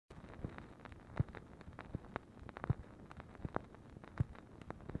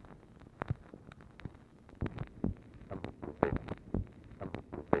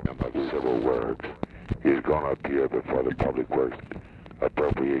Civil Works is going to appear before the Public Works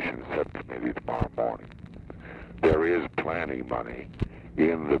Appropriations Subcommittee tomorrow morning. There is planning money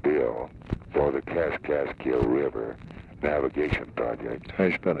in the bill for the Kaskaskia River Navigation Project. How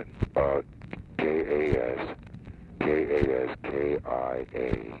you spell it?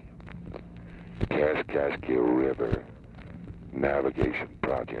 Kaskaskia. Kaskaskia River Navigation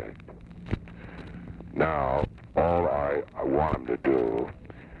Project. Now, all I want them to do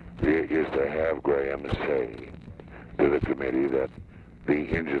is to have Graham say to the committee that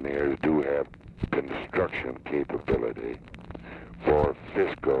the engineers do have construction capability for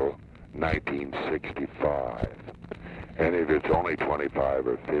fiscal 1965, and if it's only $25,000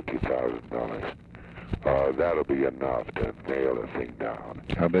 or $50,000, that'll be enough to nail the thing down.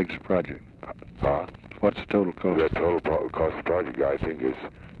 How big's the project? What's the total cost? The total cost of the project, I think, is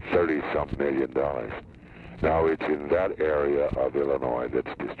 $30-some million. Now, it's in that area of Illinois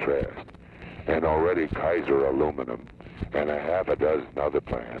that's distressed, and already Kaiser Aluminum and a half a dozen other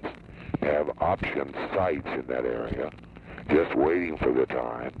plants have option sites in that area, just waiting for the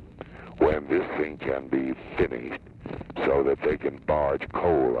time when this thing can be finished so that they can barge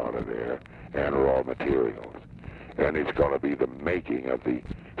coal out of there and raw materials. And it's going to be the making of the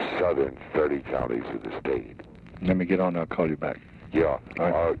southern 30 counties of the state. Let me get on, I'll call you back. Yeah,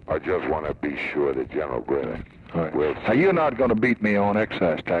 right. I just want to be sure that General Graham will... Now, you're not going to beat me on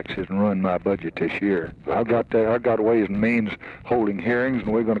excise taxes and ruin my budget this year. I've got Ways and Means holding hearings,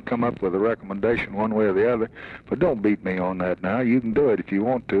 and we're going to come up with a recommendation one way or the other. But don't beat me on that now. You can do it if you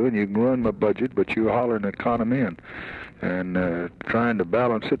want to, and you can ruin my budget, but you're hollering at economy and trying to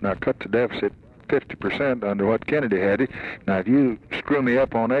balance it. Now, cut the deficit 50% under what Kennedy had it. Now, if you screw me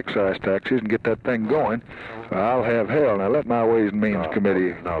up on excise taxes and get that thing going, I'll have hell. Now, let my Ways and Means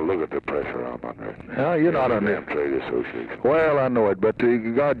Committee... Now, look at the pressure I'm under. No, you're not under. Trade Association. Well, I know it, but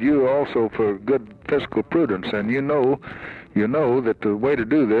God, you also for good fiscal prudence, and you know that the way to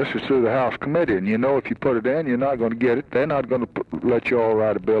do this is through the House Committee, and you know if you put it in, you're not going to get it. They're not going to let you all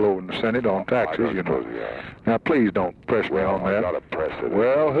write a bill over in the Senate on taxes, you know. Now, please don't press me on that. I got to press it.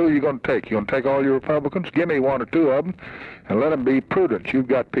 Well, who are you going to take? You going to take all your Republicans? Give me one or two of them, and let them be prudent. You've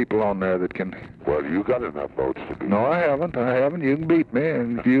got people on there that can... Well, you got enough votes to beat me. No, I haven't. You can beat me,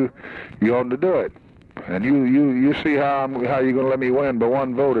 and you ought to do it. And you see how you're going to let me win by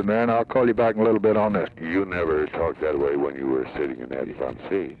one vote in there, and I'll call you back in a little bit on this. You never talked that way when you were sitting in that front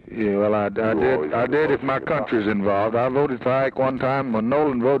seat. Yeah, well, I did if my country's involved. I voted for Ike one time. When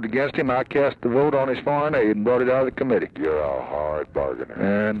Nolan voted against him, I cast the vote on his foreign aid and brought it out of the committee. You're a hard bargainer.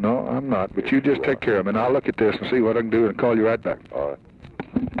 And no, I'm not. But you just take care of me, and I'll look at this and see what I can do and call you right back. All right.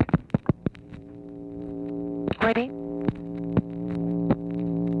 Ready?